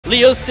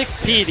Leo's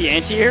 6P, the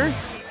anti-air,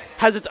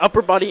 has its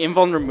upper body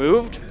invuln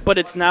removed, but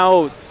it's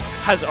now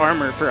has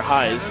armor for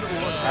highs.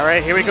 All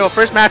right, here we go.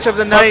 First match of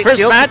the night.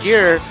 First match,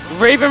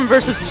 Raven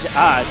versus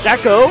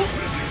Zako,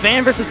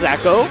 Van versus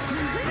Zako.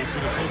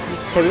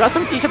 Okay, we got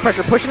some decent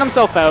pressure, pushing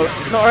himself out.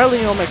 No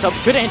Arleno mix up.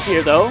 Good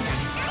anti-air though.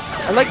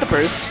 I like the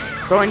burst.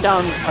 Throwing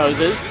down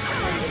houses.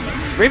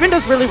 Raven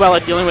does really well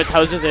at dealing with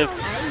houses if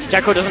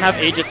Zako doesn't have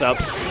Aegis up,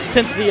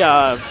 since the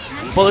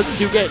bullets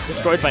do get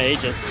destroyed by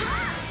Aegis.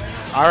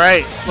 All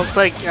right, looks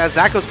like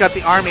Zako's got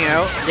the army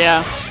out.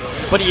 Yeah,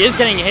 but he is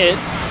getting hit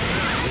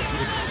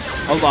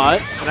a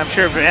lot. And I'm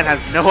sure Van has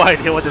no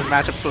idea what this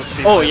matchup's supposed to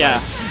be. Oh, yeah.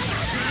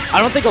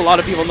 I don't think a lot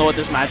of people know what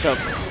this matchup,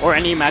 or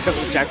any matchup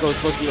with Zako is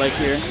supposed to be like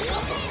here.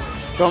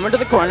 Throw him into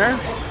the corner.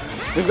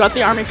 We've got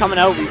the army coming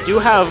out. We do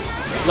have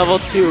level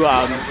 2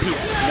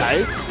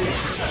 guys.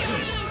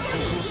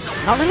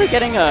 Not really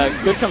getting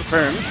good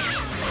confirms.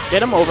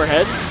 Get him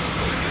overhead.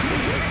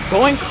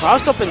 Going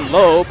cross up and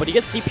low, but he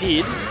gets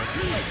DP'd.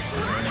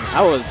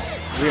 That was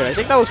weird. I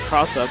think that was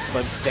cross up,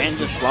 but Van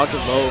just blocked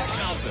it low.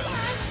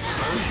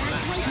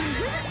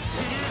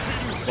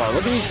 Wow,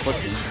 look at these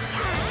footsies.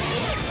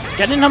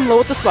 Getting him low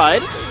with the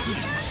slide.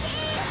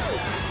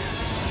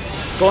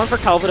 Going for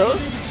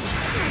Calvados.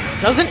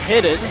 Doesn't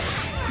hit it,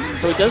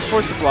 so he does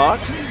force the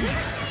block.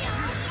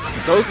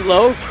 Goes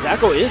low.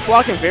 Zako is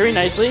blocking very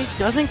nicely.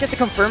 Doesn't get the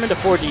confirm into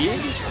 4D.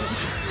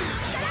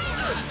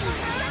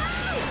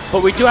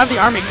 But we do have the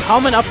army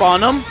coming up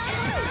on him.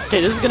 Okay,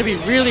 this is going to be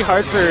really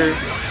hard for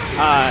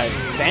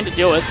Van to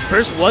deal with.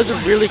 Burst was a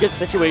really good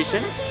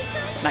situation.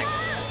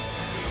 Nice.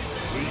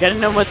 Getting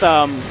him with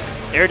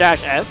air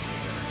dash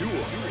S.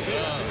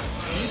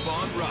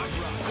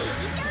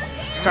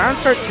 Trying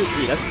to start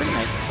 2P. That's pretty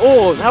nice.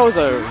 Oh, that was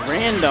a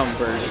random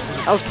burst.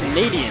 That was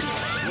Canadian.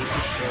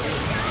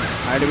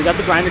 Alright, we got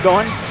the grinder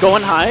going.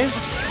 Going high.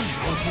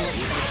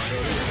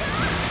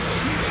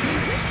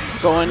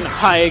 Going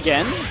high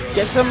again.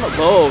 Gets him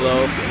low,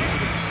 though.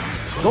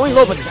 Going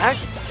low, but Zach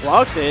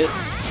blocks it.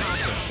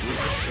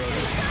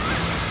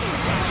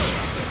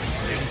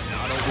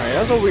 Alright, that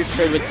was a weird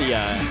trade with the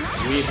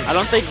sweep. I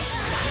don't think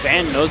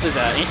Van knows his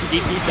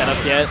anti-DP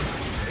setups yet.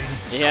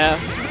 Yeah.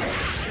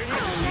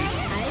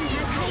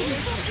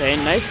 Okay,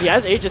 nice. He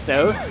has Aegis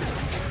out.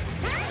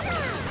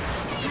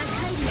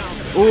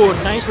 Ooh,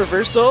 nice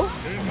reversal.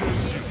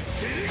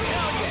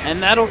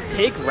 And that'll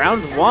take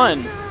round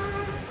 1.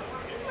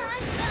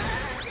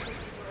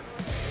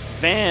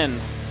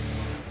 Van.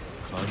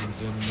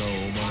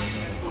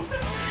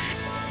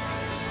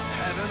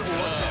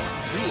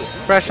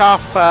 Fresh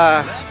off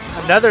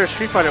another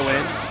Street Fighter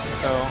win,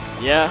 so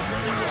yeah,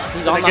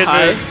 he's on the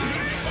high.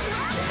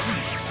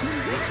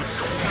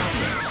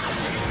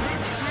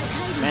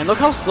 Man, look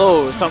how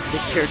slow some of the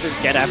characters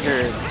get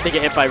after they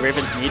get hit by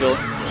Raven's Needle.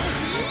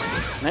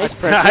 Nice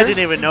pressure. I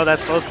didn't even know that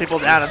slows people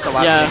down until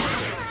last game.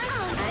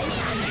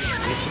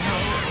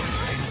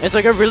 It's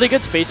like a really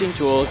good spacing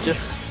tool,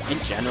 just in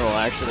general,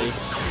 actually.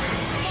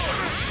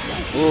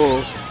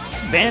 Ooh.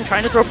 Van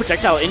trying to throw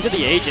projectile into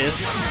the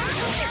Aegis.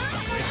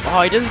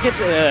 Oh, he doesn't get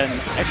the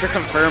extra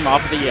confirm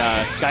off of the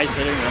guys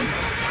hitting him.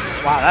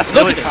 Wow, that's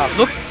really tough.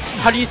 Look,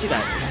 how do you see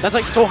that? That's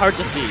like so hard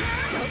to see.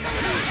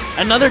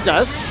 Another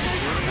dust.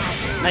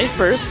 Nice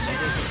burst.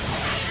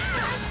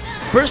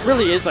 Burst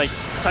really is like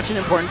such an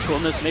important tool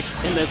in this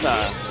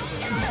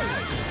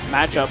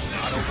matchup.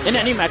 In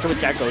any matchup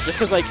with Zako, just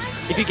because like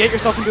if you get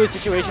yourself into a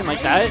situation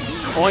like that,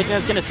 the only thing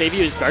that's gonna save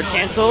you is guard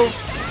cancel,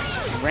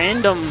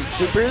 random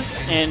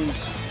supers, and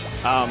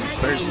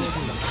burst.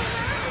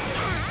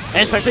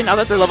 And especially now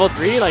that they're level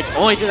 3, like the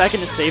only thing that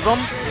can save them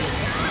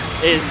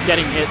is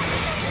getting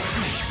hits.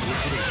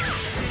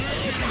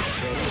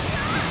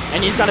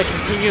 And he's got to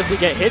continuously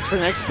get hits for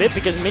the next bit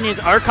because minions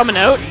are coming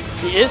out.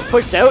 He is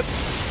pushed out.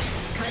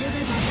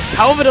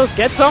 Calvados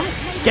gets him,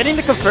 getting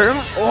the confirm.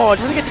 Oh,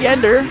 doesn't get the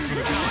ender.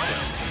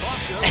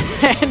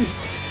 And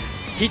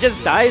he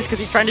just dies because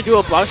he's trying to do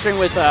a block string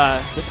with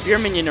the spear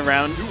minion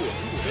around.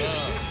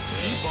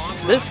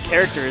 This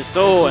character is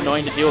so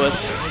annoying to deal with.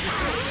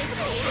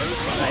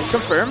 Nice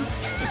confirm.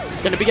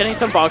 Gonna be getting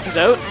some boxes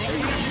out.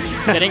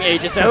 Getting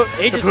Aegis out.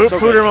 Aegis is so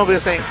good. Pooter will be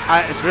saying,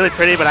 it's really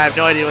pretty, but I have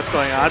no idea what's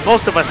going on.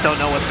 Most of us don't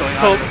know what's going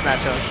on in this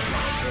matchup.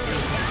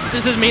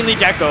 This is mainly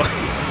Zako.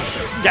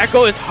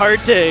 Zako is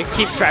hard to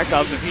keep track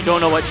of if you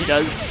don't know what she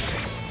does.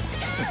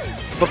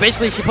 But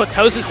basically, she puts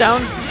houses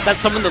down that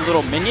summon the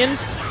little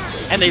minions,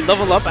 and they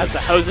level up as the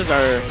houses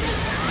are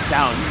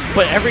down.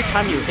 But every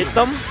time you hit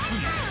them,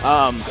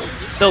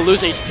 they'll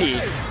lose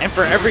HP. And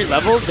for every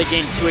level, they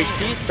gain 2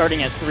 HP,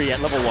 starting at 3 at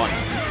level 1.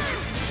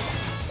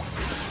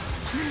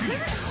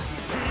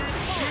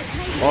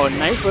 Oh,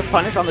 nice whiff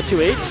punish on the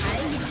 2H.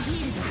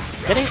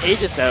 Getting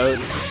Aegis out.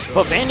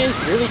 But Van is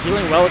really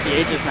dealing well with the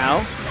Aegis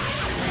now.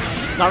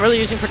 Not really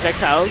using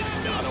projectiles.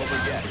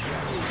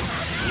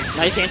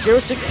 Nice anti-hero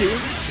 6P.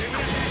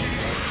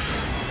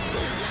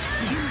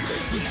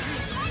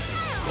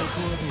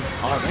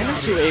 Oh, random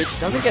 2H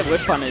doesn't get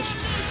whip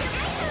punished.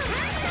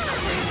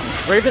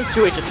 Raven's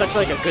 2H is such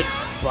like a good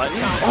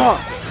button. Oh,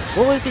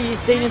 what was he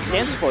staying in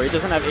stance for? He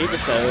doesn't have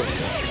Aegis out.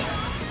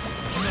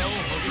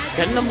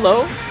 getting him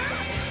low.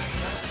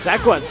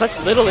 Zako has such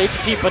little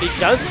HP, but he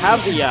does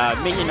have the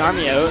minion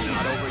army out.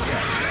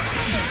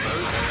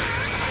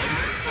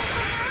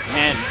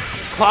 Man,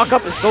 clock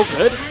up is so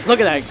good. Look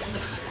at that.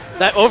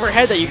 That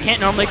overhead that you can't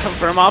normally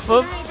confirm off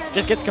of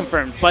just gets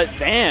confirmed. But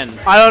Van.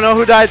 I don't know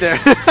who died there.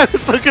 I'm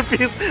so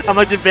confused. I'm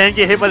like, did Van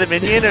get hit by the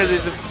minion or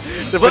did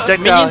the projectile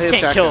minions hit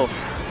can't Jacko? kill.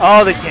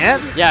 Oh, they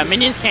can't? Yeah,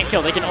 minions can't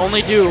kill. They can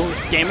only do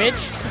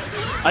damage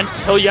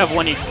until you have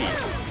 1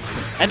 HP.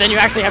 And then you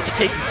actually have to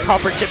take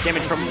proper chip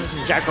damage from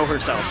Zako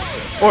herself.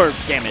 Or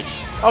damage.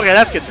 Okay,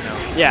 that's good to know.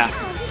 Yeah.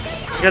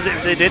 Because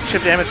if they did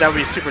chip damage, that would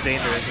be super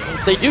dangerous.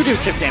 They do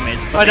chip damage.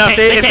 Oh, But no, if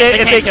they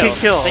can't can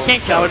kill, they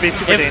can't kill. that would be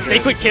super if dangerous. they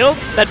could kill,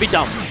 that'd be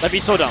dumb. That'd be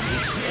so dumb.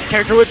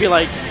 Character would be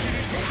like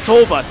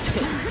soul busted.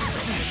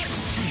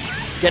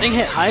 Getting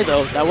hit high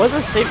though, that was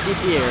a safe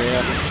DP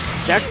area.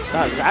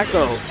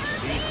 Zako,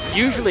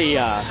 usually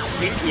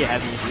DP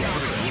heavy.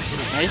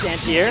 Nice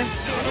anti-air.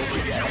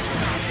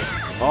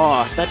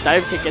 Oh, that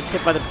dive kick gets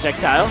hit by the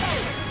projectile.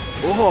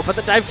 Oh, but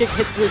the dive kick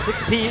hits the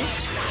 6P.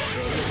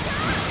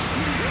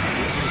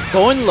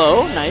 Going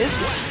low,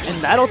 nice.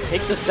 And that'll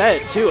take the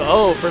set,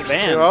 2-0 for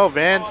Van. 2-0,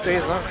 Van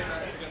stays on.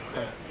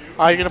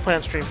 Oh, you're going to play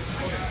on stream.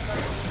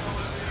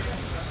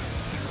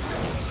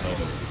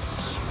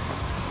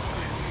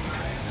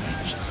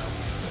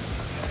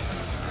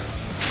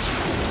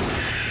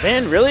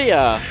 Van really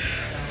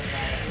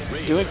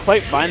doing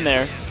quite fine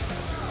there.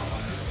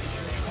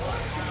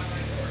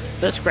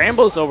 The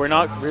scrambles, though, were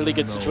not really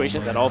good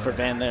situations at all for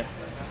Van there.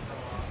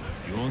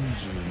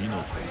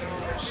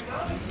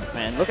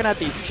 Man, looking at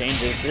these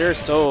changes, they're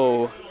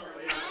so...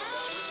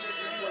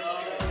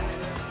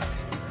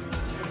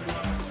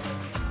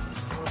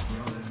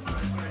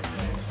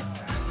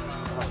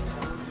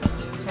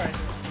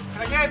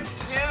 Can I get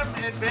Tim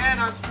and Van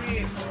on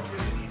stream?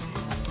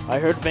 I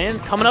heard Van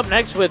coming up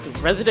next with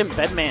resident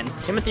bedman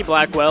Timothy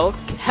Blackwell,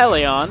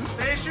 Kelleon.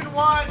 Station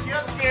 1,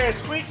 Guildsgear,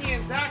 Squeaky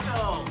and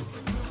Zako.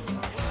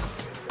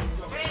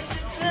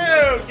 Station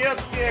 2,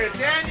 Guildsgear,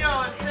 Daniel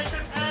and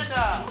Sacred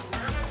Panda.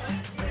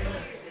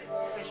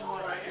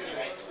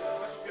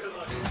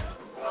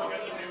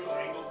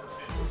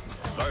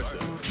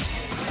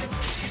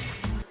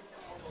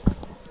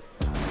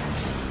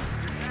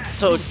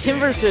 So Tim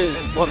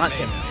versus, well not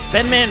Tim,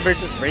 Bedman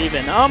versus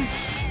Raven.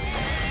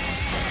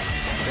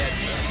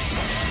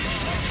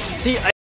 See, I